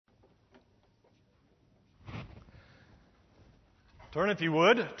Turn, if you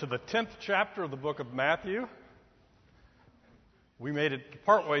would, to the 10th chapter of the book of Matthew. We made it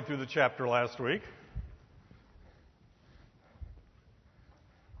partway through the chapter last week.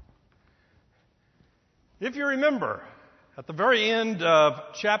 If you remember, at the very end of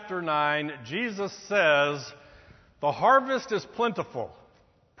chapter 9, Jesus says, "The harvest is plentiful.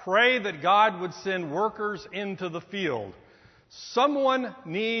 Pray that God would send workers into the field." Someone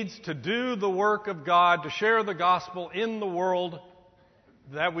needs to do the work of God to share the gospel in the world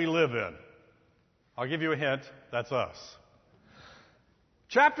that we live in. I'll give you a hint, that's us.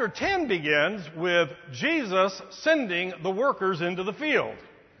 Chapter 10 begins with Jesus sending the workers into the field.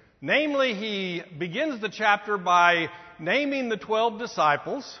 Namely, he begins the chapter by naming the 12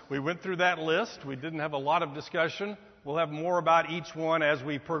 disciples. We went through that list. We didn't have a lot of discussion. We'll have more about each one as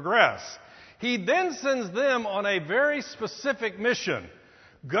we progress. He then sends them on a very specific mission.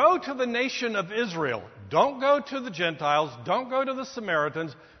 Go to the nation of Israel. Don't go to the Gentiles. Don't go to the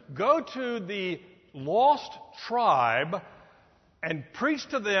Samaritans. Go to the lost tribe and preach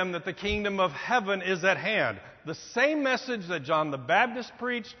to them that the kingdom of heaven is at hand. The same message that John the Baptist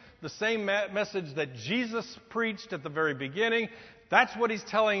preached, the same message that Jesus preached at the very beginning. That's what he's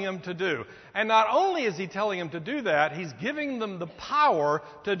telling them to do. And not only is he telling them to do that, he's giving them the power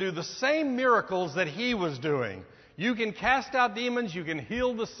to do the same miracles that he was doing. You can cast out demons, you can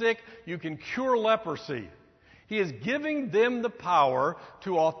heal the sick, you can cure leprosy. He is giving them the power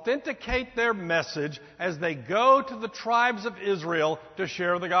to authenticate their message as they go to the tribes of Israel to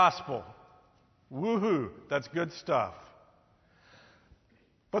share the gospel. Woohoo, that's good stuff.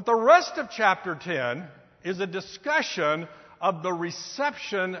 But the rest of chapter 10 is a discussion of the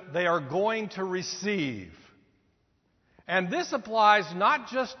reception they are going to receive. And this applies not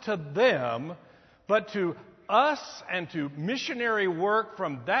just to them, but to us and to missionary work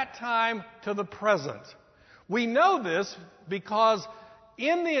from that time to the present. We know this because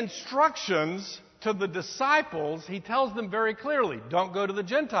in the instructions to the disciples, he tells them very clearly, don't go to the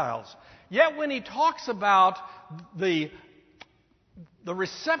Gentiles. Yet when he talks about the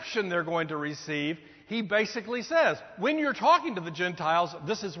reception they're going to receive, he basically says, when you're talking to the Gentiles,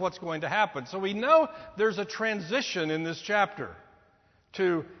 this is what's going to happen. So we know there's a transition in this chapter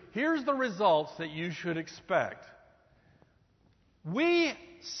to here's the results that you should expect. We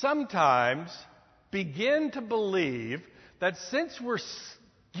sometimes begin to believe that since we're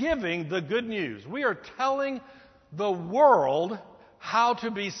giving the good news, we are telling the world how to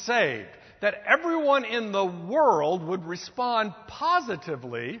be saved, that everyone in the world would respond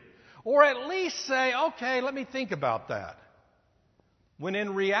positively or at least say, okay, let me think about that. When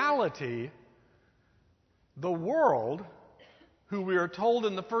in reality, the world, who we are told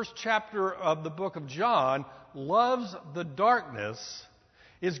in the first chapter of the book of John, loves the darkness,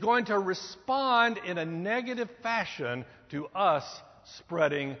 is going to respond in a negative fashion to us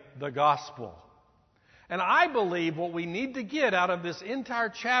spreading the gospel. And I believe what we need to get out of this entire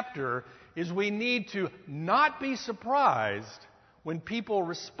chapter is we need to not be surprised when people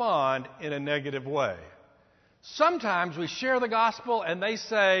respond in a negative way. Sometimes we share the gospel and they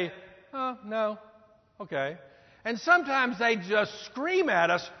say, oh, no, okay. And sometimes they just scream at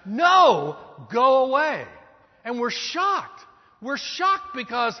us, no, go away. And we're shocked. We're shocked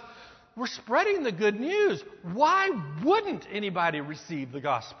because we're spreading the good news. Why wouldn't anybody receive the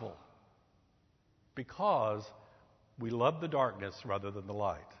gospel? Because we love the darkness rather than the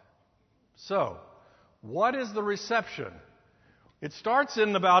light. So, what is the reception? It starts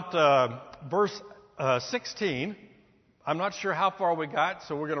in about verse 16. I'm not sure how far we got,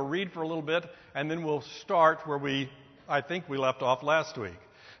 so we're going to read for a little bit, and then we'll start where I think we left off last week.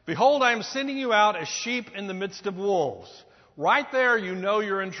 Behold, I am sending you out as sheep in the midst of wolves. Right there, you know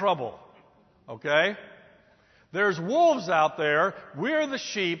you're in trouble. Okay? There's wolves out there. We're the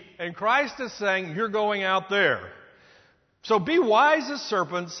sheep, and Christ is saying, you're going out there. So be wise as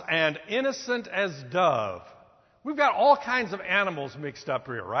serpents and innocent as dove. We've got all kinds of animals mixed up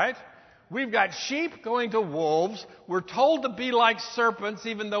here, right? We've got sheep going to wolves. We're told to be like serpents,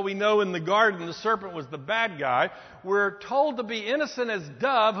 even though we know in the garden the serpent was the bad guy. We're told to be innocent as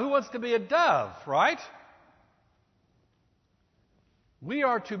dove. Who wants to be a dove, right? We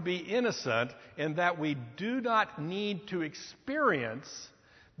are to be innocent in that we do not need to experience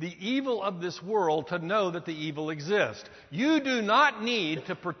the evil of this world to know that the evil exists. You do not need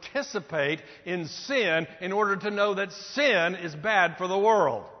to participate in sin in order to know that sin is bad for the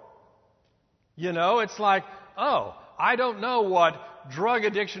world. You know, it's like, oh, I don't know what drug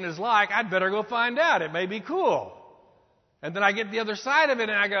addiction is like. I'd better go find out. It may be cool. And then I get the other side of it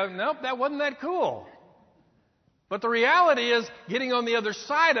and I go, nope, that wasn't that cool. But the reality is, getting on the other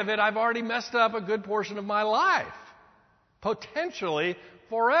side of it, I've already messed up a good portion of my life. potentially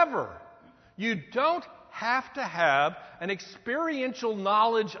forever. You don't have to have an experiential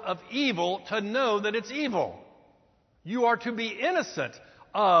knowledge of evil to know that it's evil. You are to be innocent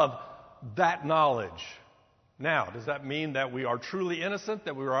of that knowledge. Now, does that mean that we are truly innocent,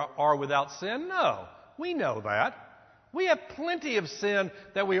 that we are without sin? No, we know that. We have plenty of sin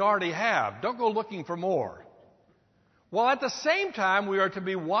that we already have. Don't go looking for more. While at the same time, we are to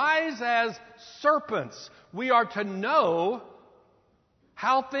be wise as serpents. We are to know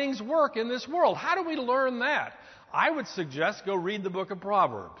how things work in this world. How do we learn that? I would suggest go read the book of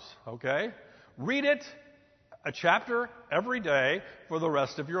Proverbs, okay? Read it a chapter every day for the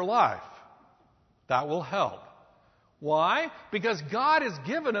rest of your life. That will help. Why? Because God has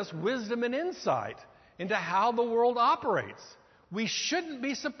given us wisdom and insight into how the world operates. We shouldn't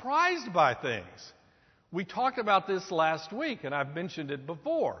be surprised by things. We talked about this last week, and I've mentioned it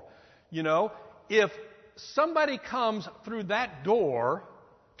before. You know, if somebody comes through that door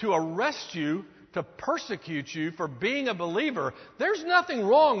to arrest you, to persecute you for being a believer, there's nothing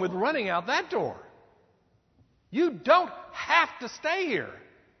wrong with running out that door. You don't have to stay here.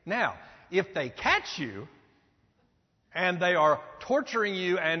 Now, if they catch you and they are torturing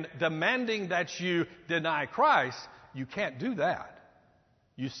you and demanding that you deny Christ, you can't do that.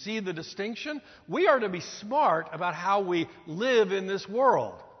 You see the distinction? We are to be smart about how we live in this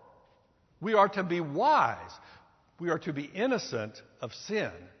world. We are to be wise. We are to be innocent of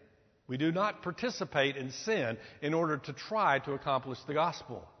sin. We do not participate in sin in order to try to accomplish the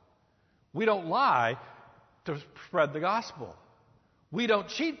gospel. We don't lie to spread the gospel. We don't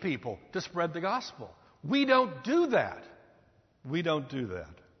cheat people to spread the gospel. We don't do that. We don't do that.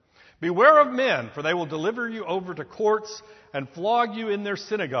 Beware of men, for they will deliver you over to courts and flog you in their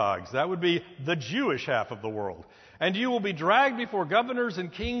synagogues. That would be the Jewish half of the world. And you will be dragged before governors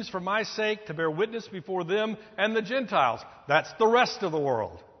and kings for my sake to bear witness before them and the Gentiles. That's the rest of the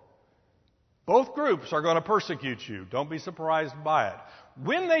world. Both groups are going to persecute you. Don't be surprised by it.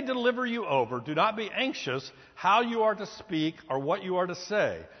 When they deliver you over, do not be anxious how you are to speak or what you are to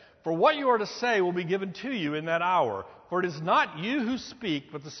say. For what you are to say will be given to you in that hour. For it is not you who speak,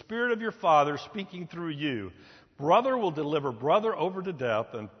 but the Spirit of your Father speaking through you. Brother will deliver brother over to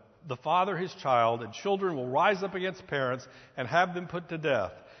death, and the father his child, and children will rise up against parents and have them put to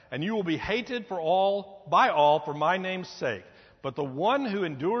death. And you will be hated by all for my name's sake. But the one who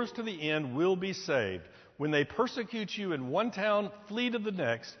endures to the end will be saved. When they persecute you in one town, flee to the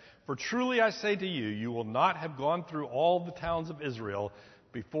next. For truly I say to you, you will not have gone through all the towns of Israel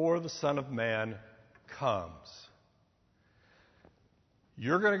before the Son of Man comes.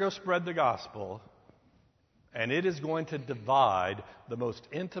 You're going to go spread the gospel, and it is going to divide the most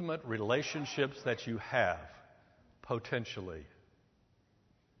intimate relationships that you have, potentially.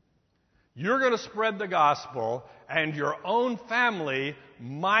 You're going to spread the gospel, and your own family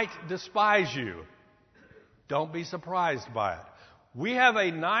might despise you. Don't be surprised by it. We have a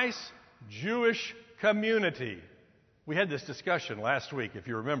nice Jewish community. We had this discussion last week, if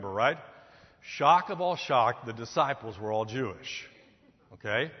you remember, right? Shock of all shock, the disciples were all Jewish.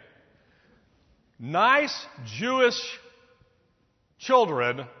 Okay? Nice Jewish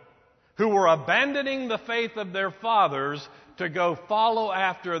children who were abandoning the faith of their fathers to go follow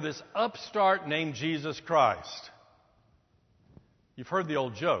after this upstart named Jesus Christ. You've heard the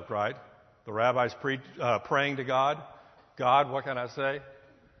old joke, right? The rabbis praying to God. God, what can I say?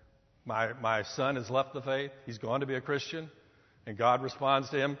 My son has left the faith. He's gone to be a Christian. And God responds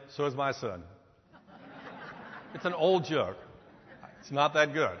to him, so is my son. It's an old joke. It's not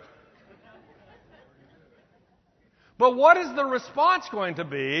that good. But what is the response going to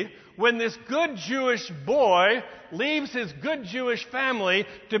be when this good Jewish boy leaves his good Jewish family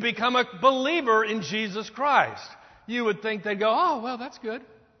to become a believer in Jesus Christ? You would think they'd go, oh, well, that's good.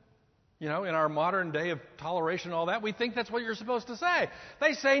 You know, in our modern day of toleration and all that, we think that's what you're supposed to say.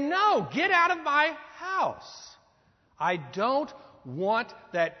 They say, no, get out of my house. I don't want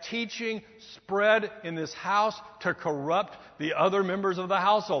that teaching spread in this house to corrupt the other members of the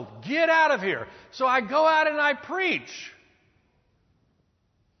household. Get out of here. So I go out and I preach.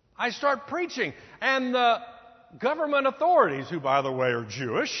 I start preaching. And the government authorities, who by the way are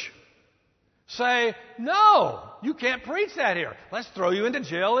Jewish, say, no, you can't preach that here. Let's throw you into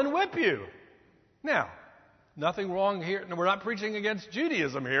jail and whip you. Now, nothing wrong here. We're not preaching against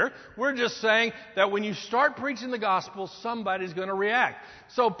Judaism here. We're just saying that when you start preaching the gospel, somebody's going to react.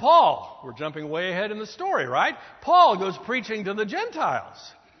 So Paul, we're jumping way ahead in the story, right? Paul goes preaching to the Gentiles.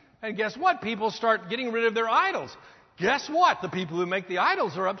 And guess what? People start getting rid of their idols. Guess what? The people who make the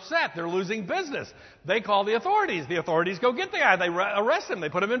idols are upset. They're losing business. They call the authorities. The authorities go get the guy. They arrest him. They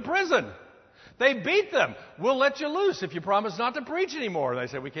put him in prison. They beat them. We'll let you loose if you promise not to preach anymore. And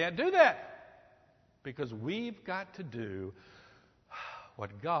they say, we can't do that because we've got to do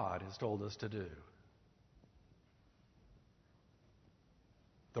what God has told us to do.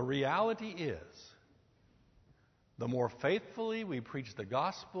 The reality is, the more faithfully we preach the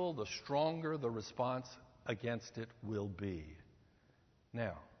gospel, the stronger the response against it will be.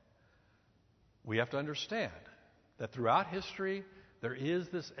 Now, we have to understand that throughout history, there is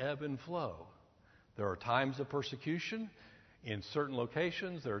this ebb and flow. There are times of persecution in certain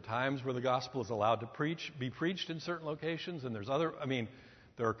locations. There are times where the gospel is allowed to be preached in certain locations. And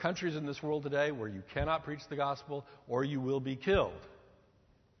there are countries in this world today where you cannot preach the gospel or you will be killed.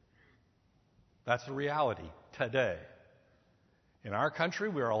 That's the reality today. In our country,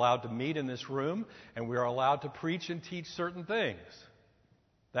 we are allowed to meet in this room, and we are allowed to preach and teach certain things.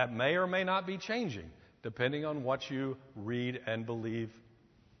 That may or may not be changing, depending on what you read and believe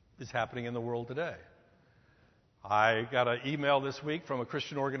is happening in the world today. I got an email this week from a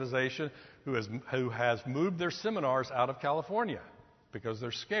Christian organization who has moved their seminars out of California because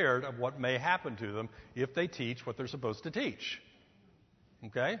they're scared of what may happen to them if they teach what they're supposed to teach.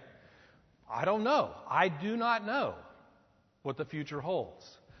 Okay? I don't know. I do not know what the future holds.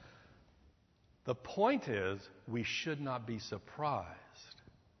 The point is, we should not be surprised.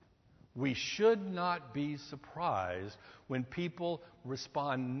 We should not be surprised when people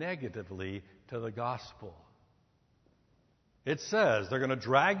respond negatively to the gospel. It says they're going to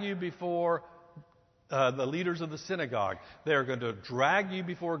drag you before the leaders of the synagogue. They're going to drag you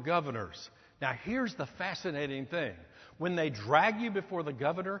before governors. Now, here's the fascinating thing. When they drag you before the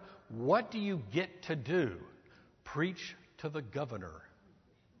governor, what do you get to do? Preach to the governor.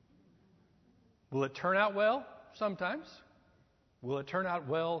 Will it turn out well? Sometimes. Will it turn out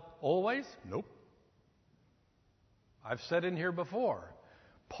well always? Nope. I've said in here before,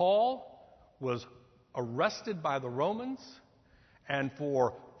 Paul was arrested by the Romans, and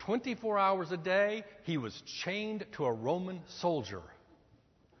for 24 hours a day, he was chained to a Roman soldier.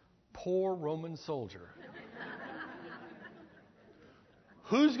 Poor Roman soldier.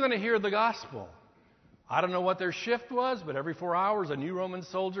 Who's going to hear the gospel? I don't know what their shift was, but every 4 hours, a new Roman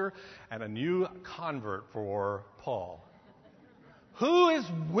soldier and a new convert for Paul. Who is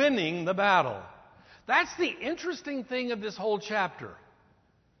winning the battle? That's the interesting thing of this whole chapter.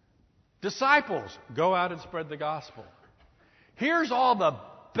 Disciples, go out and spread the gospel. Here's all the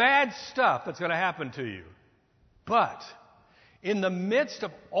bad stuff that's going to happen to you. But in the midst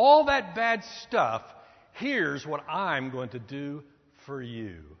of all that bad stuff, here's what I'm going to do for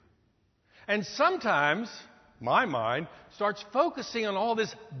you. And sometimes my mind starts focusing on all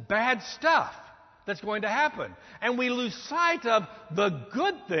this bad stuff that's going to happen. And we lose sight of the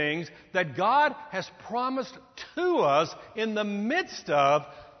good things that God has promised to us in the midst of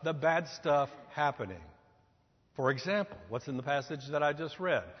the bad stuff happening. For example, what's in the passage that I just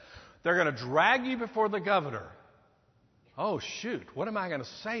read? They're going to drag you before the governor. Oh, shoot, what am I going to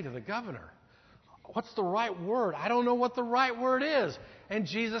say to the governor? What's the right word? I don't know what the right word is. And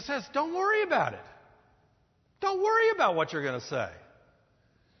Jesus says, don't worry about it. Don't worry about what you're going to say.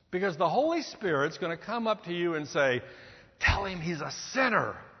 Because the Holy Spirit's going to come up to you and say, tell him he's a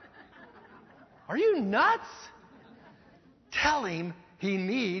sinner. Are you nuts? Tell him he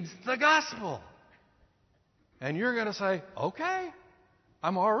needs the gospel. And you're going to say, okay,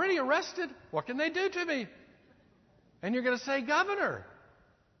 I'm already arrested. What can they do to me? And you're going to say, Governor,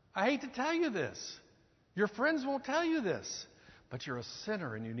 I hate to tell you this. Your friends won't tell you this. But you're a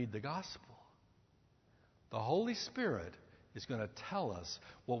sinner and you need the gospel. The Holy Spirit is going to tell us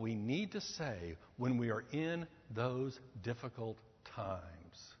what we need to say when we are in those difficult times.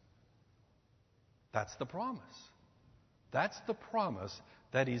 That's the promise. That's the promise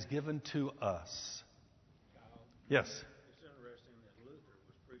that He's given to us. Yes? It's interesting that Luther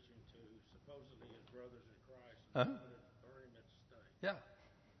was preaching to supposedly his brothers in Christ and wanted to burn him at the stake. Yeah.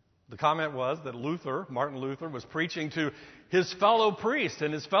 The comment was that Martin Luther, was preaching to his fellow priests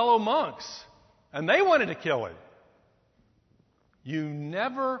and his fellow monks, and they wanted to kill him. You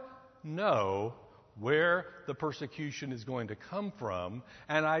never know where the persecution is going to come from,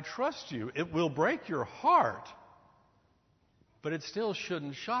 and I trust you, it will break your heart, but it still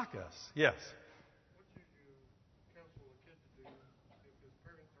shouldn't shock us. Yes? What should you counsel a kid to do if his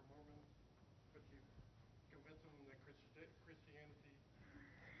parents are Mormons, but you convince them that Christianity...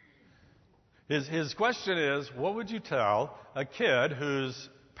 His question is, what would you tell a kid whose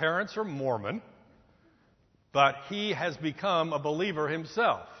parents are Mormon, but he has become a believer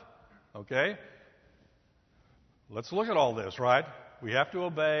himself? Okay? Let's look at all this, right? We have to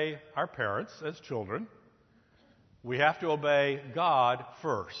obey our parents as children. We have to obey God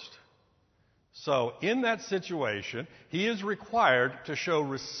first. So in that situation, he is required to show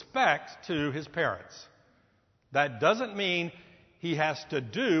respect to his parents. That doesn't mean he has to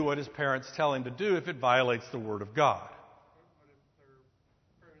do what his parents tell him to do if it violates the Word of God. What if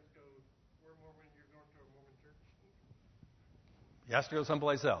their parents go, we're Mormon, you're going to a Mormon church? He has to go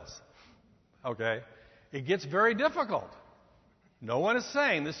someplace else. Okay? It gets very difficult. No one is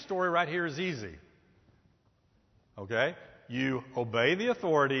saying this story right here is easy. Okay? You obey the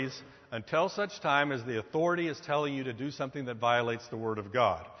authorities until such time as the authority is telling you to do something that violates the Word of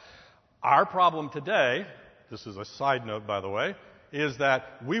God. Our problem today, this is a side note by the way, is that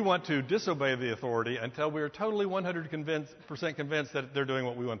we want to disobey the authority until we are totally 100% convinced that they're doing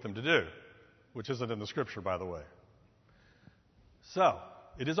what we want them to do, which isn't in the Scripture, by the way. So,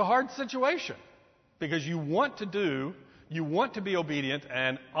 it is a hard situation because you want to be obedient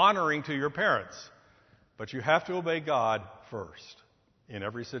and honoring to your parents, but you have to obey God first in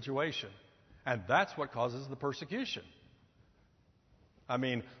every situation. And that's what causes the persecution. I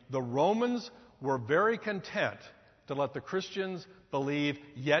mean, the Romans were very content to let the Christians believe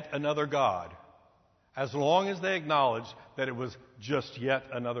yet another God, as long as they acknowledged that it was just yet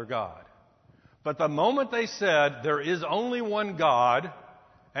another God. But the moment they said there is only one God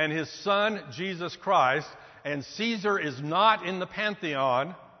and his Son, Jesus Christ, and Caesar is not in the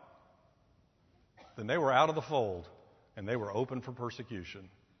pantheon, then they were out of the fold and they were open for persecution.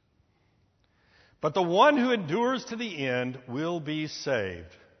 But the one who endures to the end will be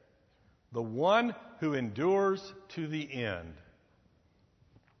saved. The one who endures to the end.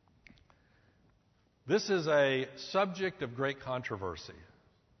 This is a subject of great controversy.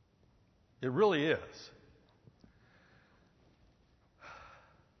 It really is.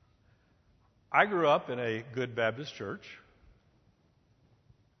 I grew up in a good Baptist church.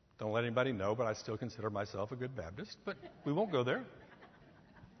 Don't let anybody know, but I still consider myself a good Baptist, but we won't go there.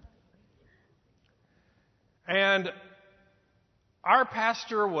 And our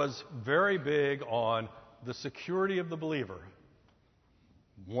pastor was very big on the security of the believer.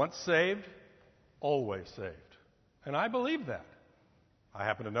 Once saved, always saved. And I believe that. I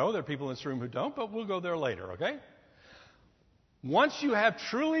happen to know there are people in this room who don't, but we'll go there later, okay? Once you have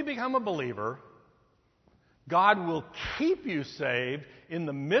truly become a believer, God will keep you saved in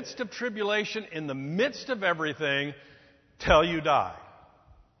the midst of tribulation, in the midst of everything, till you die.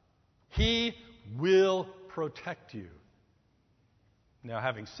 He will protect you. Now,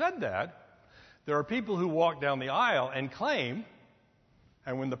 having said that, there are people who walk down the aisle and claim,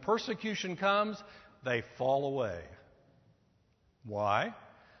 and when the persecution comes, they fall away. Why?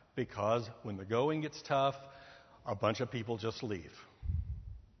 Because when the going gets tough, a bunch of people just leave.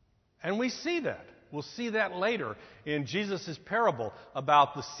 And we see that. We'll see that later in Jesus' parable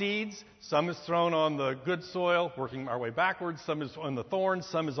about the seeds. Some is thrown on the good soil, working our way backwards. Some is on the thorns.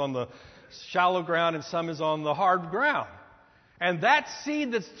 Some is on the shallow ground. And some is on the hard ground. And that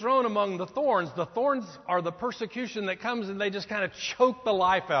seed that's thrown among the thorns are the persecution that comes and they just kind of choke the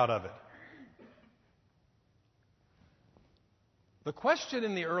life out of it. The question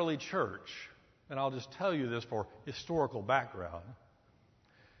in the early church, and I'll just tell you this for historical background,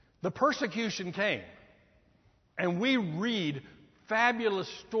 the persecution came. And we read fabulous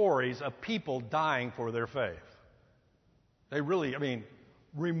stories of people dying for their faith. They really,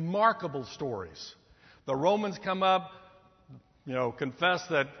 remarkable stories. The Romans come up, confess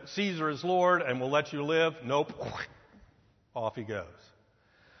that Caesar is Lord and will let you live. Nope. Off he goes.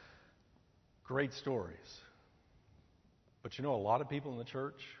 Great stories. But a lot of people in the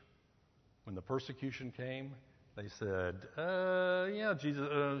church, when the persecution came, they said,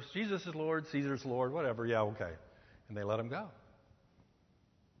 Jesus is Lord, Caesar's Lord, whatever, yeah, okay. And they let him go.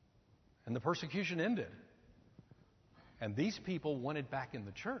 And the persecution ended. And these people wanted back in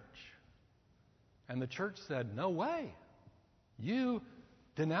the church. And the church said, no way. You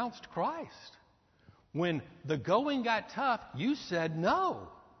denounced Christ. When the going got tough, you said no.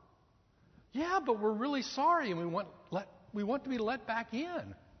 Yeah, but we're really sorry and we want to be let back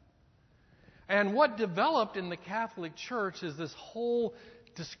in. And what developed in the Catholic Church is this whole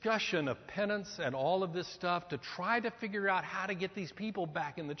discussion of penance and all of this stuff to try to figure out how to get these people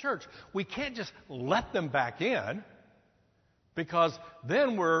back in the church. We can't just let them back in because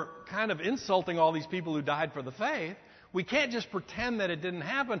then we're kind of insulting all these people who died for the faith. We can't just pretend that it didn't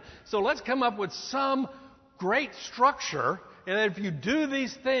happen. So let's come up with some great structure, and if you do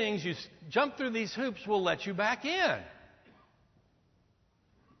these things, you jump through these hoops, we'll let you back in.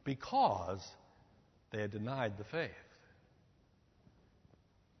 Because they had denied the faith.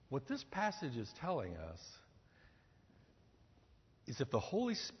 What this passage is telling us is if the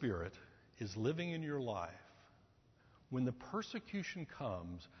Holy Spirit is living in your life, when the persecution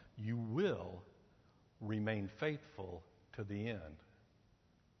comes, you will remain faithful to the end.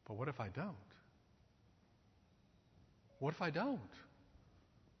 But what if I don't? What if I don't?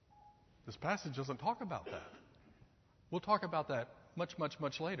 This passage doesn't talk about that. We'll talk about that much, much,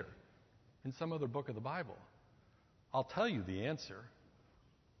 much later in some other book of the Bible. I'll tell you the answer.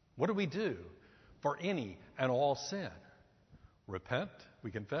 What do we do for any and all sin? Repent, we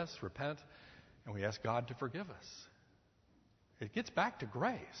confess, repent, and we ask God to forgive us. It gets back to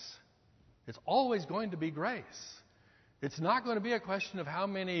grace. It's always going to be grace. It's not going to be a question of how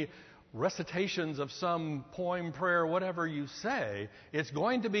many recitations of some poem, prayer, whatever you say. It's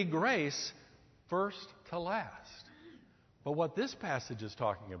going to be grace first to last. But what this passage is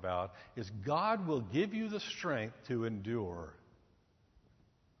talking about is God will give you the strength to endure.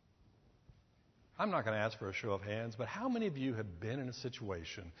 I'm not going to ask for a show of hands, but how many of you have been in a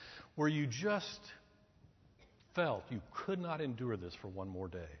situation where you just felt you could not endure this for one more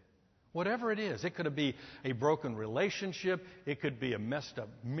day? Whatever it is, it could be a broken relationship, it could be a messed up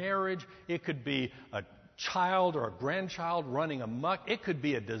marriage, it could be a child or a grandchild running amok, it could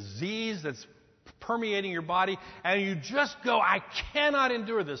be a disease that's permeating your body, and you just go, I cannot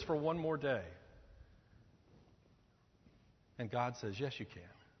endure this for one more day. And God says, yes, you can.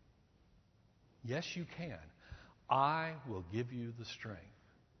 Yes, you can. I will give you the strength.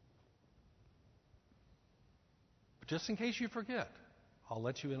 But just in case you forget, I'll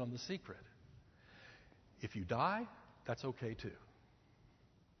let you in on the secret. If you die, that's okay too.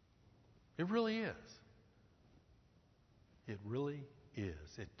 It really is. It really is.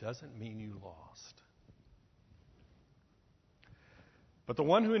 It doesn't mean you lost. But the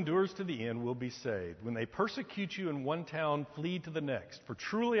one who endures to the end will be saved. When they persecute you in one town, flee to the next. For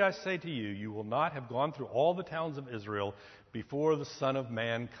truly I say to you, you will not have gone through all the towns of Israel before the Son of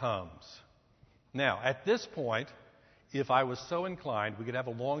Man comes. Now, at this point, if I was so inclined, we could have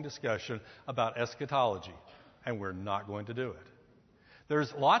a long discussion about eschatology, and we're not going to do it.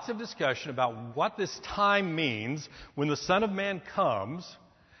 There's lots of discussion about what this time means when the Son of Man comes.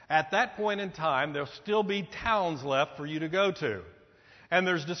 At that point in time, there'll still be towns left for you to go to. And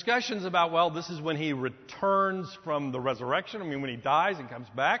there's discussions about, well, this is when he returns from the resurrection. When he dies and comes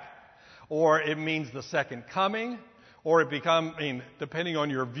back. Or it means the second coming. Or it becomes, depending on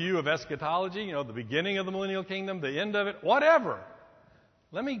your view of eschatology, the beginning of the millennial kingdom, the end of it, whatever.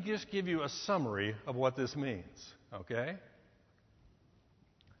 Let me just give you a summary of what this means, okay?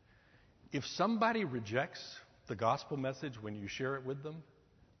 If somebody rejects the gospel message when you share it with them,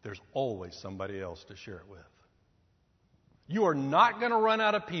 there's always somebody else to share it with. You are not going to run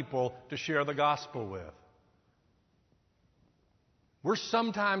out of people to share the gospel with. We're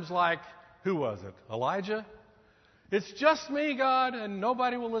sometimes like, who was it? Elijah? It's just me, God, and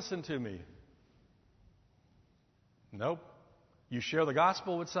nobody will listen to me. Nope. You share the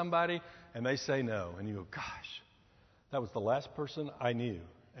gospel with somebody, and they say no. And you go, gosh, that was the last person I knew.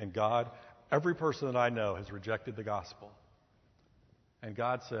 And God, every person that I know has rejected the gospel. And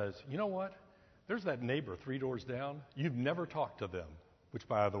God says, you know what? There's that neighbor 3 doors down. You've never talked to them, which,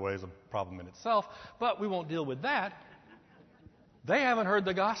 by the way, is a problem in itself. But we won't deal with that. They haven't heard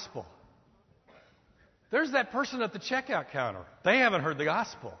the gospel. There's that person at the checkout counter. They haven't heard the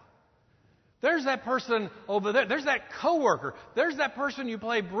gospel. There's that person over there. There's that coworker. There's that person you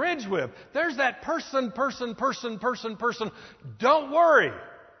play bridge with. There's that person. Don't worry.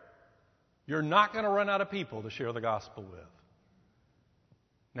 You're not going to run out of people to share the gospel with.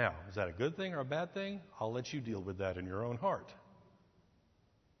 Now, is that a good thing or a bad thing? I'll let you deal with that in your own heart.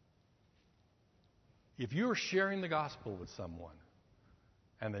 If you're sharing the gospel with someone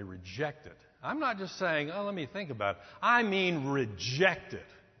and they reject it, I'm not just saying, let me think about it. I mean reject it.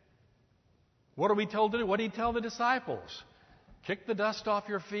 What are we told to do? What did he tell the disciples? Kick the dust off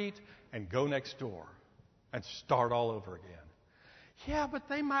your feet and go next door and start all over again. Yeah, but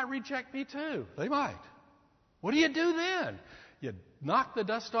they might reject me too. They might. What do you do then? You knock the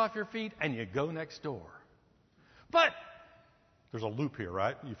dust off your feet and you go next door. But there's a loop here,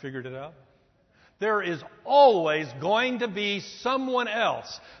 right? You figured it out? There is always going to be someone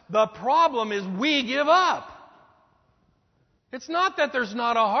else. The problem is we give up. It's not that there's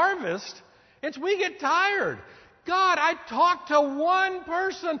not a harvest. It's we get tired. God, I talked to one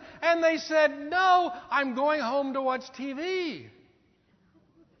person and they said, no, I'm going home to watch TV.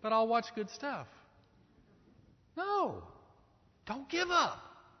 But I'll watch good stuff. No. Don't give up.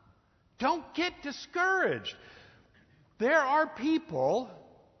 Don't get discouraged. There are people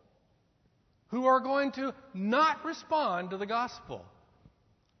who are going to not respond to the gospel.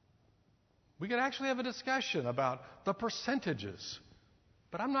 We could actually have a discussion about the percentages,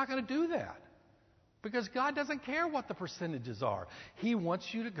 but I'm not going to do that. Because God doesn't care what the percentages are. He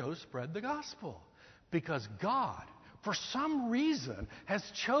wants you to go spread the gospel. Because God, for some reason, has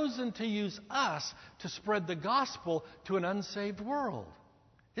chosen to use us to spread the gospel to an unsaved world.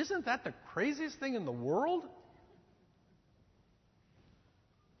 Isn't that the craziest thing in the world?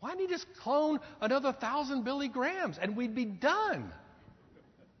 Why didn't he just clone another 1,000 Billy Grahams and we'd be done?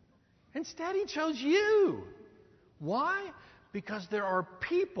 Instead, he chose you. Why? Because there are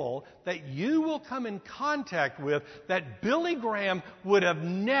people that you will come in contact with that Billy Graham would have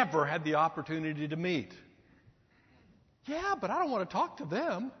never had the opportunity to meet. Yeah, but I don't want to talk to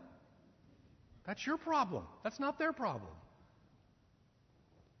them. That's your problem. That's not their problem.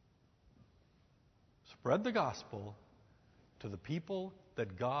 Spread the gospel to the people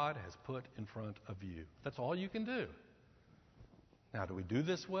that God has put in front of you. That's all you can do. Now, do we do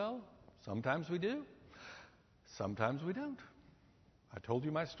this well? Sometimes we do. Sometimes we don't. I told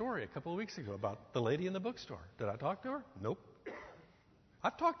you my story a couple of weeks ago about the lady in the bookstore. Did I talk to her? Nope.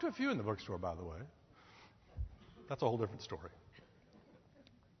 I've talked to a few in the bookstore, by the way. That's a whole different story.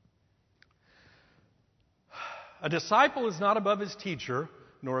 A disciple is not above his teacher,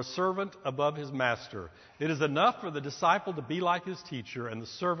 nor a servant above his master. It is enough for the disciple to be like his teacher and the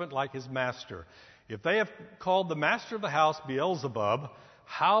servant like his master. If they have called the master of the house Beelzebub,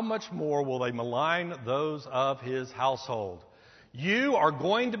 how much more will they malign those of his household? You are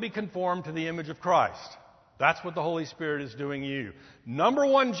going to be conformed to the image of Christ. That's what the Holy Spirit is doing you. Number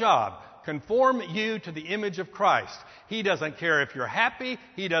one job, conform you to the image of Christ. He doesn't care if you're happy.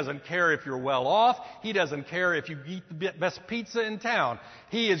 He doesn't care if you're well off. He doesn't care if you eat the best pizza in town.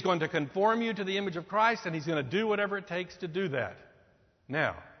 He is going to conform you to the image of Christ, and he's going to do whatever it takes to do that.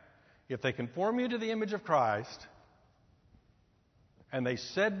 Now, if they conform you to the image of Christ, and they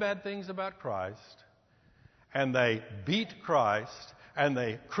said bad things about Christ, and they beat Christ, and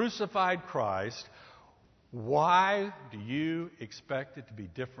they crucified Christ, why do you expect it to be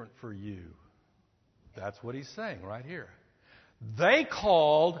different for you? That's what he's saying right here. They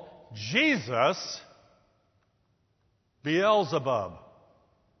called Jesus Beelzebub,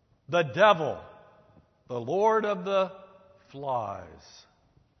 the devil, the Lord of the flies.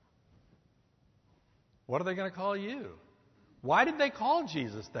 What are they going to call you? Why did they call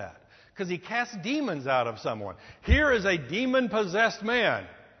Jesus that? Because he cast demons out of someone. Here is a demon-possessed man.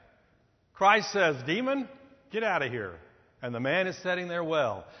 Christ says, "Demon, get out of here." And the man is sitting there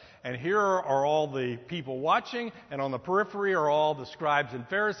well. And here are all the people watching, and on the periphery are all the scribes and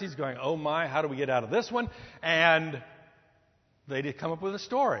Pharisees going, "Oh my, how do we get out of this one?" And they did come up with a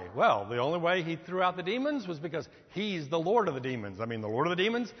story. Well, the only way he threw out the demons was because he's the Lord of the demons. I mean, the Lord of the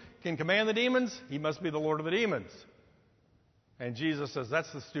demons can command the demons. He must be the Lord of the demons. And Jesus says,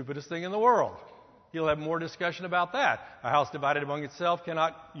 that's the stupidest thing in the world. You'll have more discussion about that. A house divided among itself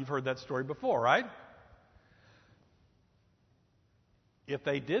cannot... You've heard that story before, right? If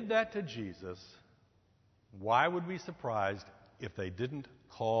they did that to Jesus, why would we be surprised if they didn't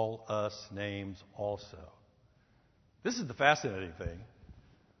call us names also? This is the fascinating thing.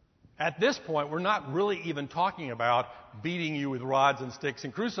 At this point, we're not really even talking about beating you with rods and sticks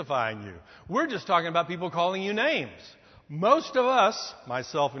and crucifying you. We're just talking about people calling you names. Most of us,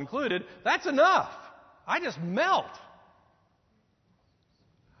 myself included, that's enough. I just melt.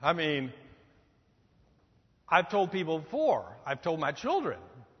 I mean, I've told people before. I've told my children.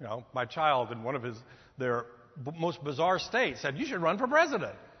 You know, my child in one of their most bizarre states said, "You should run for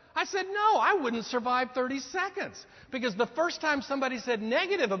president." I said, "No, I wouldn't survive 30 seconds. Because the first time somebody said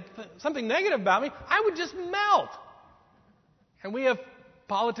something negative about me, I would just melt." And we have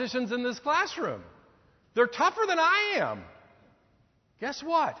politicians in this classroom. They're tougher than I am. Guess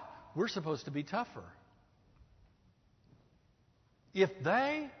what? We're supposed to be tougher. If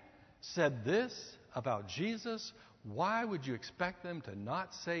they said this about Jesus, why would you expect them to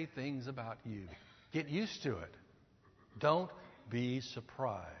not say things about you? Get used to it. Don't be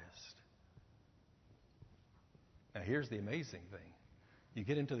surprised. Now, here's the amazing thing. You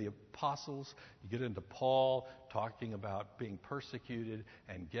get into the apostles, you get into Paul talking about being persecuted,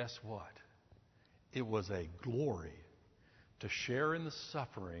 and guess what? It was a glory to share in the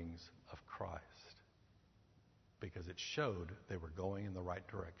sufferings of Christ because it showed they were going in the right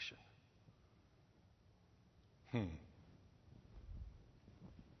direction.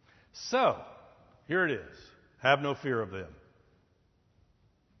 So, here it is. Have no fear of them.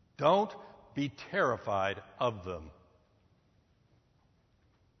 Don't be terrified of them.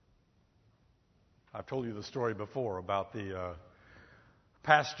 I've told you the story before about the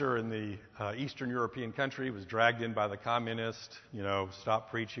pastor in the Eastern European country was dragged in by the communists,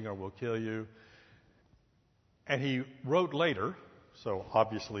 stop preaching or we'll kill you. And he wrote later, so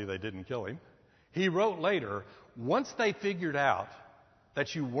obviously they didn't kill him, He wrote later, once they figured out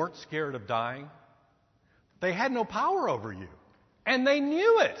that you weren't scared of dying, they had no power over you. And they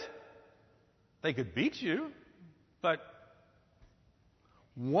knew it. They could beat you, but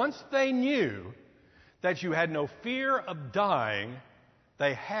once they knew that you had no fear of dying,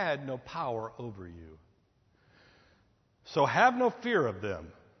 they had no power over you. So have no fear of them.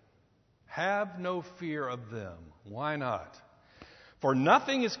 Have no fear of them. Why not? For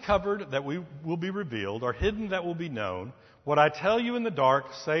nothing is covered that will be revealed, or hidden that will be known. What I tell you in the dark,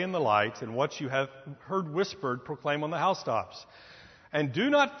 say in the light, and what you have heard whispered, proclaim on the housetops. And do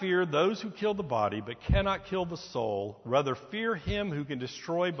not fear those who kill the body, but cannot kill the soul. Rather fear him who can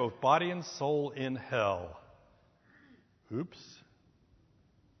destroy both body and soul in hell. Oops.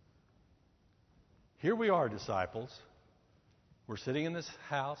 Here we are, disciples. We're sitting in this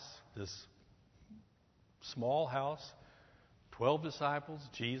house, this small house, 12 disciples,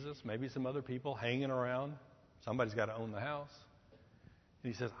 Jesus, maybe some other people hanging around. Somebody's got to own the house.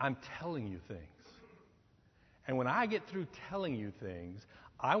 And he says, I'm telling you things. And when I get through telling you things,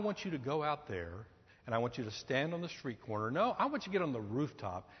 I want you to go out there and I want you to stand on the street corner. No, I want you to get on the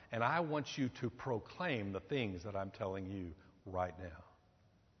rooftop and I want you to proclaim the things that I'm telling you right now.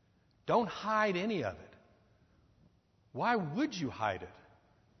 Don't hide any of it. Why would you hide it?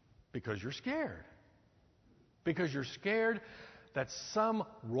 Because you're scared. Because you're scared that some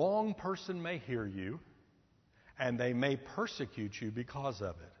wrong person may hear you and they may persecute you because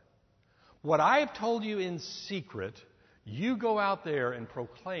of it. What I have told you in secret, you go out there and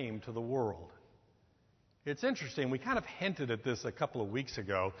proclaim to the world. It's interesting. We kind of hinted at this a couple of weeks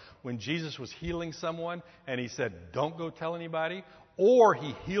ago when Jesus was healing someone and he said, don't go tell anybody. Or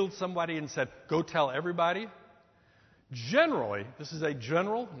he healed somebody and said, go tell everybody. Generally, this is a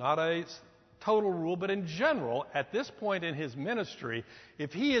general, not a total rule, but in general, at this point in his ministry,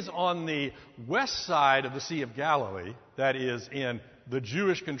 if he is on the west side of the Sea of Galilee, that is in the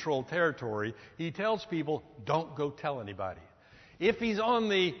Jewish-controlled territory, he tells people, don't go tell anybody. If he's on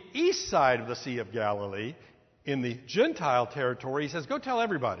the east side of the Sea of Galilee, in the Gentile territory, he says, go tell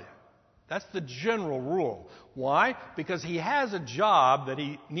everybody. That's the general rule. Why? Because he has a job that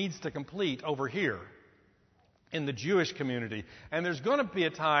he needs to complete over here in the Jewish community. And there's going to be a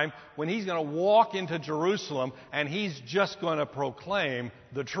time when he's going to walk into Jerusalem and he's just going to proclaim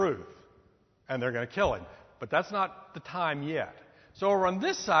the truth. And they're going to kill him. But that's not the time yet. So over on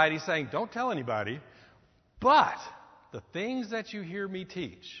this side, he's saying, don't tell anybody, but the things that you hear me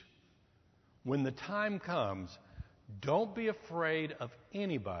teach, when the time comes, don't be afraid of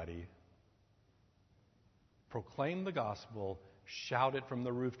anybody. Proclaim the gospel, shout it from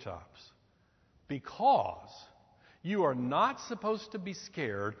the rooftops. Because you are not supposed to be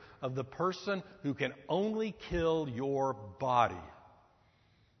scared of the person who can only kill your body,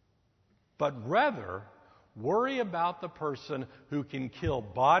 but rather worry about the person who can kill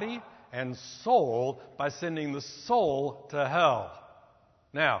body and soul by sending the soul to hell.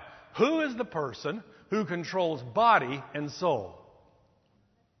 Now, who is the person who controls body and soul?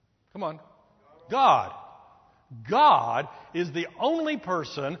 Come on. God. God is the only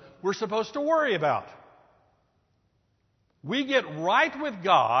person we're supposed to worry about. We get right with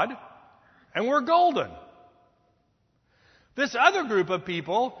God and we're golden. This other group of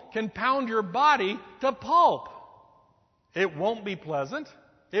people can pound your body to pulp. It won't be pleasant.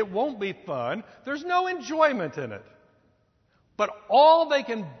 It won't be fun. There's no enjoyment in it. But all they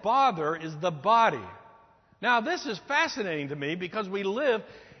can bother is the body. Now, this is fascinating to me because we live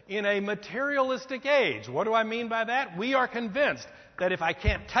in a materialistic age. What do I mean by that? We are convinced that if I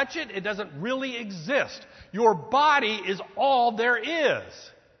can't touch it, it doesn't really exist. Your body is all there is.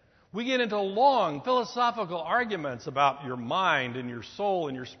 We get into long philosophical arguments about your mind and your soul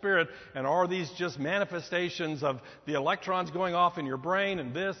and your spirit, and are these just manifestations of the electrons going off in your brain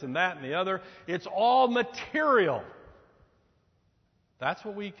and this and that and the other? It's all material. That's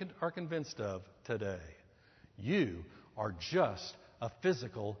what we are convinced of today. You are just a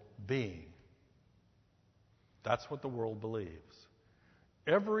physical being. That's what the world believes.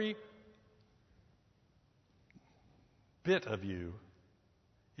 Every bit of you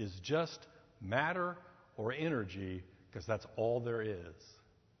is just matter or energy, because that's all there is.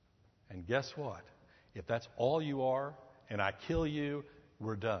 And guess what? If that's all you are and I kill you,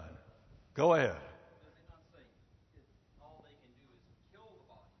 we're done. Go ahead. Does it not say all they can do is kill the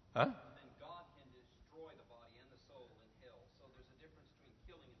body? Huh? And then God can destroy the body and the soul in hell. So there's a difference between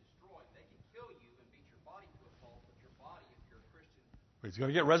killing and destroying. They can kill you and beat your body to a pulp, but your body, if you're a Christian, He's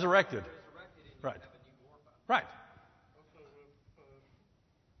going to get resurrected. resurrected and you Right. have a new glorified. Right. Also, if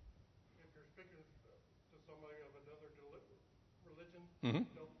you're speaking to somebody of another religion, Mhm.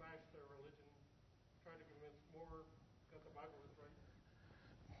 don't bash their religion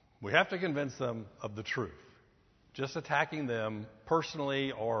We have to convince them of the truth. Just attacking them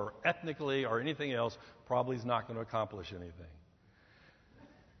personally or ethnically or anything else probably is not going to accomplish anything.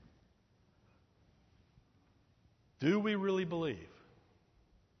 Do we really believe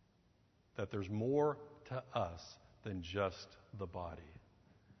that there's more to us than just the body?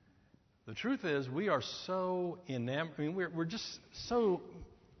 The truth is, we are so enamored. I mean, we're just so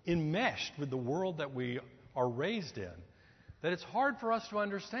enmeshed with the world that we are raised in that it's hard for us to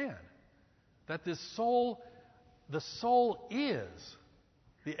understand that the soul is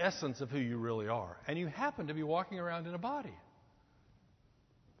the essence of who you really are, and you happen to be walking around in a body.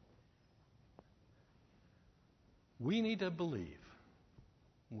 We need to believe.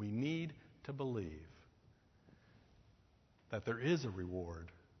 We need to believe that there is a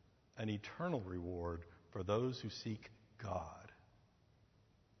reward, an eternal reward for those who seek God.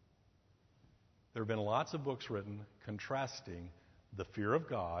 There have been lots of books written contrasting the fear of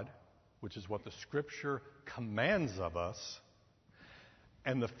God, which is what the Scripture commands of us,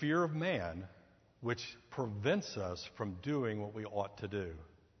 and the fear of man, which prevents us from doing what we ought to do.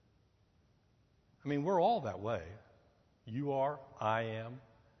 I mean, we're all that way. You are, I am.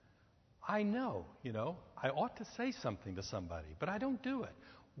 I know, I ought to say something to somebody, but I don't do it.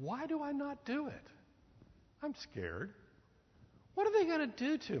 Why do I not do it? I'm scared. What are they going to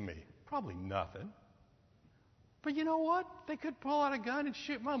do to me? Probably nothing. But you know what? They could pull out a gun and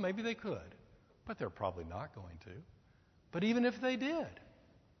shoot. Well, maybe they could, but they're probably not going to. But even if they did,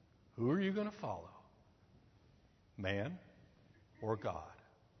 who are you going to follow? Man or God?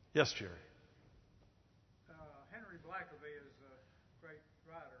 Yes, Jerry. Henry Blackaby is a great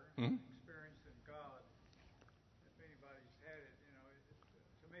writer, experienced in God. If anybody's had it,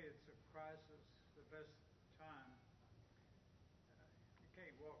 to me it's a crisis, the best time. You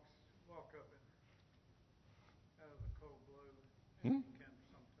can't walk up and out of the cold blue. You can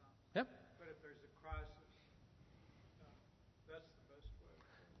sometimes. Yep. But if there's a crisis, that's the best way.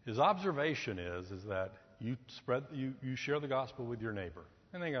 His observation is that you share the gospel with your neighbor,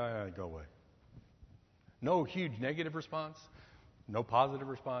 and they go away. No huge negative response, no positive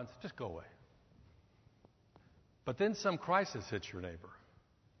response, just go away. But then some crisis hits your neighbor,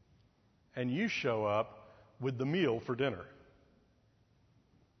 and you show up with the meal for dinner.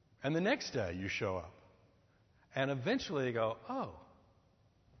 And the next day you show up, and eventually they go, oh,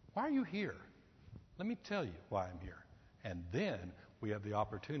 why are you here? Let me tell you why I'm here. And then we have the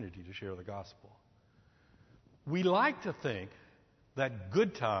opportunity to share the gospel. We like to think that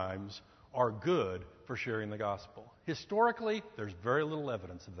good times are good for sharing the gospel. Historically, there's very little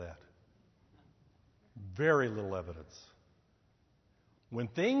evidence of that. Very little evidence. When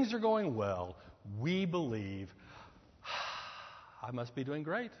things are going well, we believe, I must be doing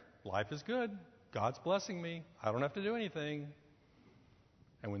great. Life is good. God's blessing me. I don't have to do anything.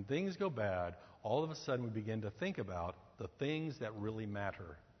 And when things go bad, all of a sudden we begin to think about the things that really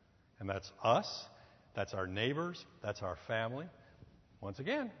matter. And that's us, that's our neighbors, that's our family. Once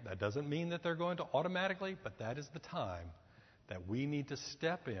again, that doesn't mean that they're going to automatically, but that is the time that we need to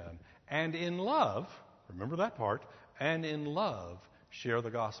step in and in love, remember that part, and in love share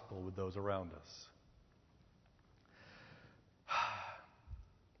the gospel with those around us.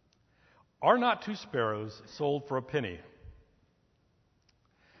 Are not 2 sparrows sold for a penny?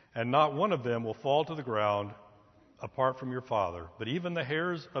 And not one of them will fall to the ground apart from your Father, but even the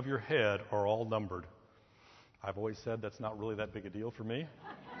hairs of your head are all numbered. I've always said that's not really that big a deal for me.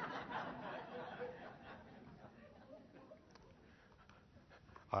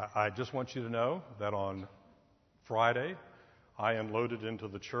 I just want you to know that on Friday, I unloaded into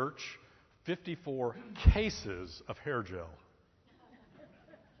the church 54 cases of hair gel.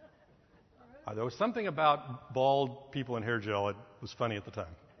 There was something about bald people and hair gel that was funny at the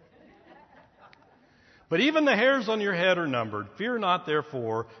time. But even the hairs on your head are numbered. Fear not,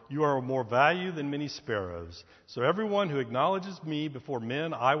 therefore, you are of more value than many sparrows. So everyone who acknowledges me before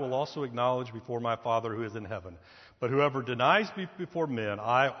men, I will also acknowledge before my Father who is in heaven. But whoever denies me before men,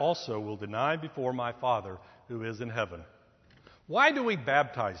 I also will deny before my Father who is in heaven. Why do we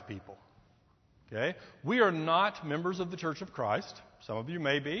baptize people? Okay? We are not members of the Church of Christ. Some of you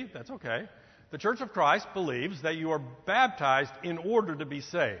may be. That's okay. The Church of Christ believes that you are baptized in order to be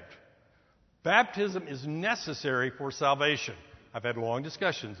saved. Baptism is necessary for salvation. I've had long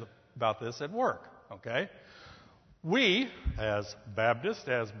discussions about this at work, okay? We, as Baptists,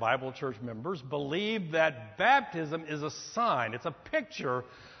 as Bible church members, believe that baptism is a sign. It's a picture,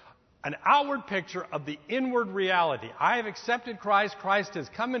 an outward picture of the inward reality. I have accepted Christ. Christ has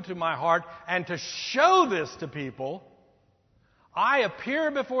come into my heart. And to show this to people, I appear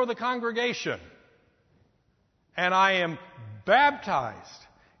before the congregation and I am baptized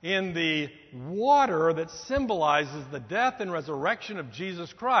in the water that symbolizes the death and resurrection of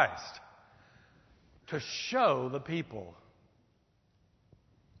Jesus Christ to show the people.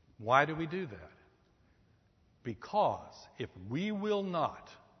 Why do we do that? Because if we will not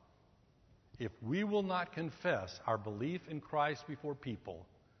confess our belief in Christ before people,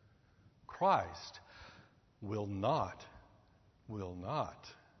 Christ will not.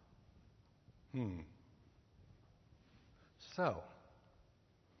 So,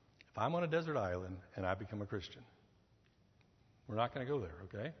 if I'm on a desert island and I become a Christian, we're not going to go there,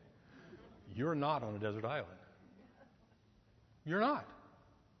 okay? You're not on a desert island. You're not.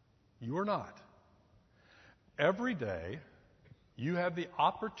 You are not. Every day, you have the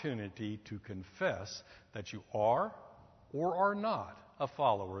opportunity to confess that you are or are not a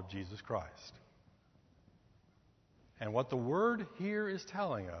follower of Jesus Christ. And what the Word here is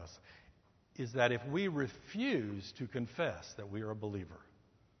telling us is that if we refuse to confess that we are a believer.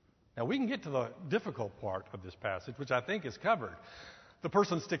 Now, we can get to the difficult part of this passage, which I think is covered. The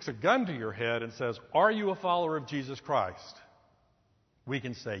person sticks a gun to your head and says, "Are you a follower of Jesus Christ?" We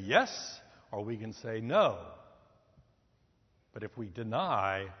can say yes, or we can say no. But if we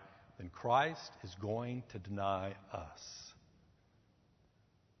deny, then Christ is going to deny us.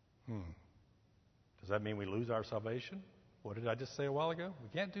 Does that mean we lose our salvation? What did I just say a while ago? We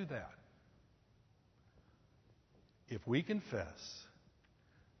can't do that. If we confess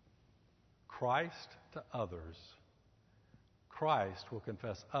Christ to others, Christ will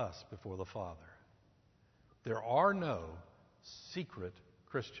confess us before the Father. There are no secret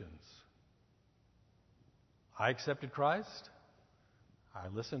Christians. I accepted Christ. I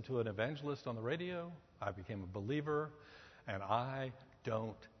listened to an evangelist on the radio. I became a believer, and I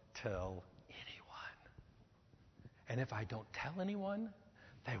don't tell anyone. And if I don't tell anyone,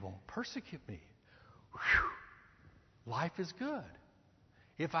 they won't persecute me. Whew. Life is good.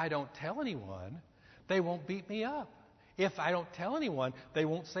 If I don't tell anyone, they won't beat me up. If I don't tell anyone, they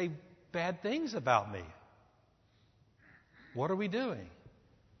won't say bad things about me. What are we doing?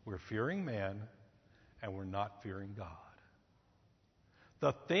 We're fearing man, and we're not fearing God.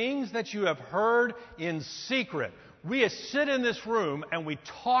 The things that you have heard in secret. We sit in this room and we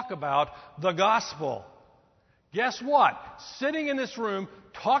talk about the gospel. Guess what? Sitting in this room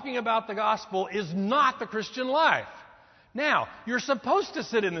talking about the gospel is not the Christian life. Now, you're supposed to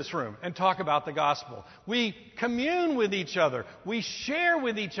sit in this room and talk about the gospel. We commune with each other. We share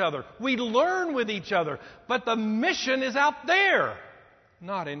with each other. We learn with each other. But the mission is out there,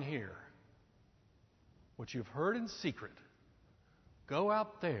 not in here. What you've heard in secret, go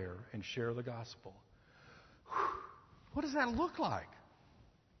out there and share the gospel. What does that look like?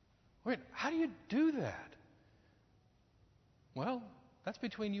 Wait, how do you do that? Well, that's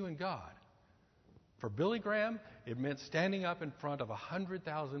between you and God. For Billy Graham, it meant standing up in front of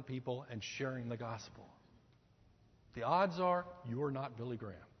 100,000 people and sharing the gospel. The odds are you're not Billy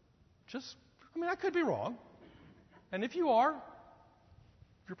Graham. I could be wrong. And if you are,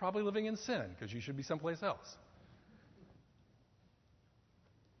 you're probably living in sin because you should be someplace else.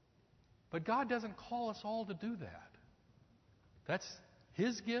 But God doesn't call us all to do that. That's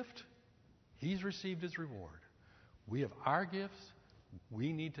His gift. He's received His reward. We have our gifts.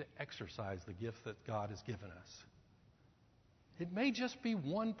 We need to exercise the gift that God has given us. It may just be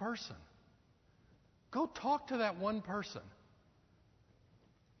one person. Go talk to that one person.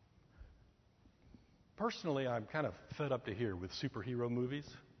 Personally, I'm kind of fed up to here with superhero movies,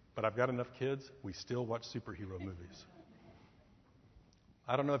 but I've got enough kids, we still watch superhero movies.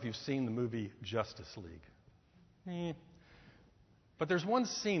 I don't know if you've seen the movie Justice League. But there's one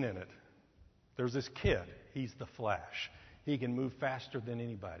scene in it. There's this kid. He's the Flash. He can move faster than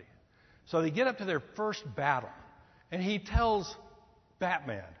anybody. So they get up to their first battle, and he tells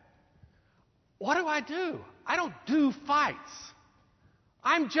Batman, "What do? I don't do fights.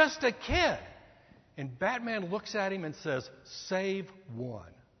 I'm just a kid." And Batman looks at him and says, "Save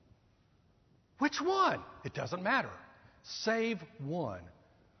one." "Which one?" "It doesn't matter. Save one."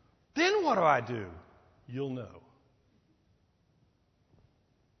 "Then what do? You'll know."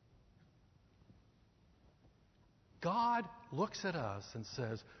 God looks at us and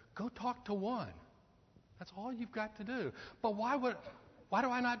says, "Go talk to one." That's all you've got to do. But why do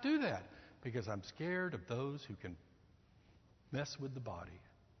I not do that? Because I'm scared of those who can mess with the body,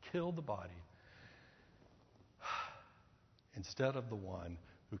 kill the body, instead of the one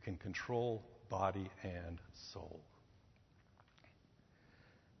who can control body and soul.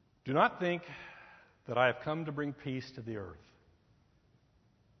 Do not think that I have come to bring peace to the earth.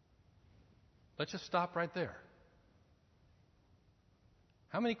 Let's just stop right there.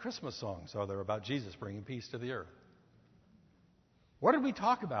 How many Christmas songs are there about Jesus bringing peace to the earth? What did we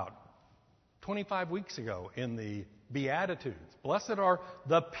talk about 25 weeks ago in the Beatitudes? Blessed are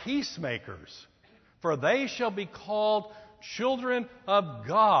the peacemakers, for they shall be called children of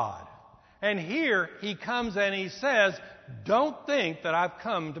God. And here he comes and he says, don't think that I've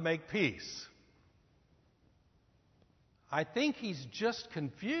come to make peace. I think he's just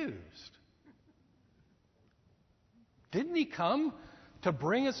confused. Didn't he come to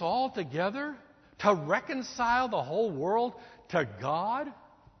bring us all together? To reconcile the whole world to God?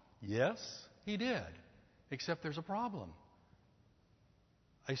 Yes, he did. Except there's a problem.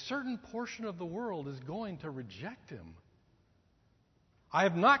 A certain portion of the world is going to reject him. I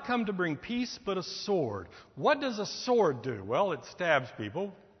have not come to bring peace, but a sword. What does a sword do? Well, it stabs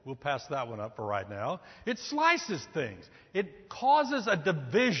people. We'll pass that one up for right now. It slices things. It causes a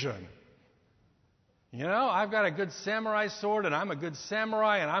division. You know, I've got a good samurai sword, and I'm a good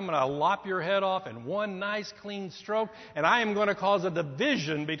samurai, and I'm going to lop your head off in one nice, clean stroke, and I am going to cause a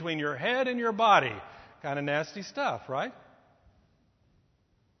division between your head and your body. Kind of nasty stuff, right?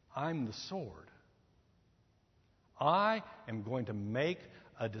 I'm the sword. I am going to make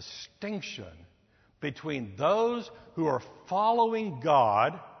a distinction between those who are following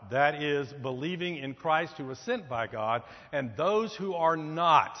God, that is, believing in Christ who was sent by God, and those who are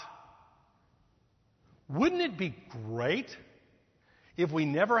not. Wouldn't it be great if we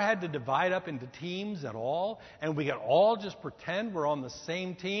never had to divide up into teams at all, and we could all just pretend we're on the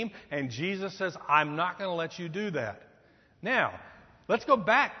same team, and Jesus says, I'm not going to let you do that. Now, let's go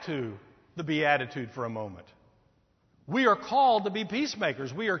back to the Beatitude for a moment. We are called to be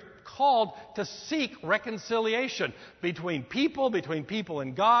peacemakers. We are called to seek reconciliation between people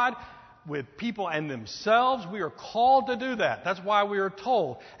and God, with people and themselves. We are called to do that. That's why we are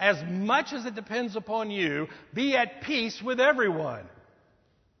told, as much as it depends upon you, be at peace with everyone.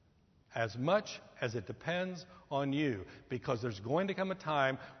 As much as it depends on you. Because there's going to come a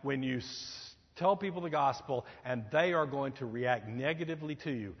time when you tell people the gospel and they are going to react negatively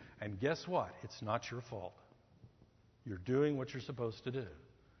to you. And guess what? It's not your fault. You're doing what you're supposed to do.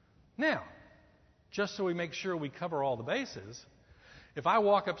 Now, just so we make sure we cover all the bases, if I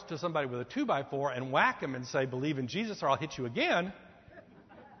walk up to somebody with a 2x4 and whack them and say, believe in Jesus or I'll hit you again,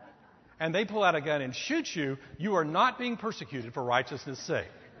 and they pull out a gun and shoot you, you are not being persecuted for righteousness'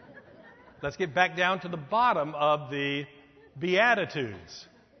 sake. Let's get back down to the bottom of the Beatitudes.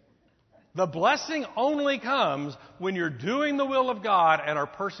 The blessing only comes when you're doing the will of God and are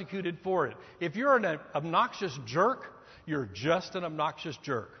persecuted for it. If you're an obnoxious jerk, you're just an obnoxious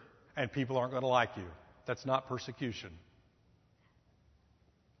jerk, and people aren't going to like you. That's not persecution.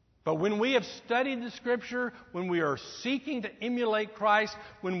 But when we have studied the Scripture, when we are seeking to emulate Christ,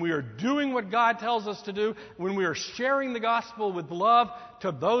 when we are doing what God tells us to do, when we are sharing the gospel with love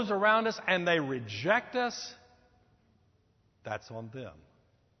to those around us and they reject us, that's on them.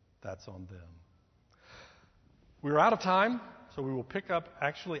 That's on them. We're out of time, so we will pick up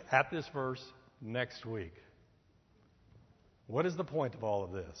actually at this verse next week. What is the point of all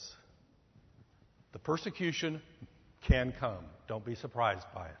of this? The persecution can come. Don't be surprised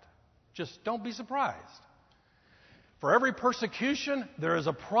by it. Just don't be surprised. For every persecution, there is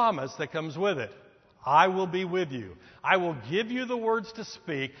a promise that comes with it. I will be with you. I will give you the words to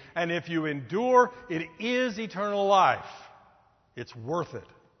speak, and if you endure, it is eternal life. It's worth it.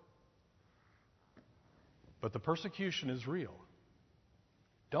 But the persecution is real.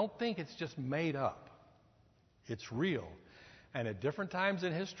 Don't think it's just made up. It's real. And at different times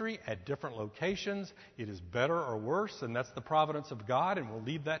in history, at different locations, it is better or worse, and that's the providence of God, and we'll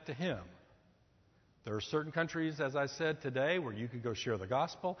leave that to Him. There are certain countries, as I said today, where you can go share the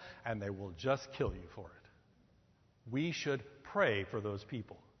gospel, and they will just kill you for it. We should pray for those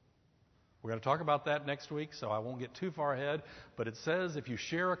people. We're going to talk about that next week, so I won't get too far ahead, but it says if you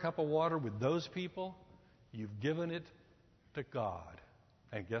share a cup of water with those people, you've given it to God.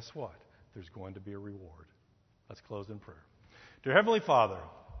 And guess what? There's going to be a reward. Let's close in prayer. Dear Heavenly Father,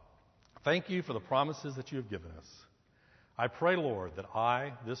 thank you for the promises that you have given us. I pray, Lord, that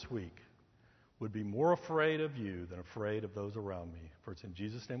I, this week, would be more afraid of you than afraid of those around me. For it's in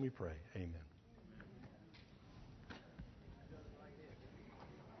Jesus' name we pray. Amen.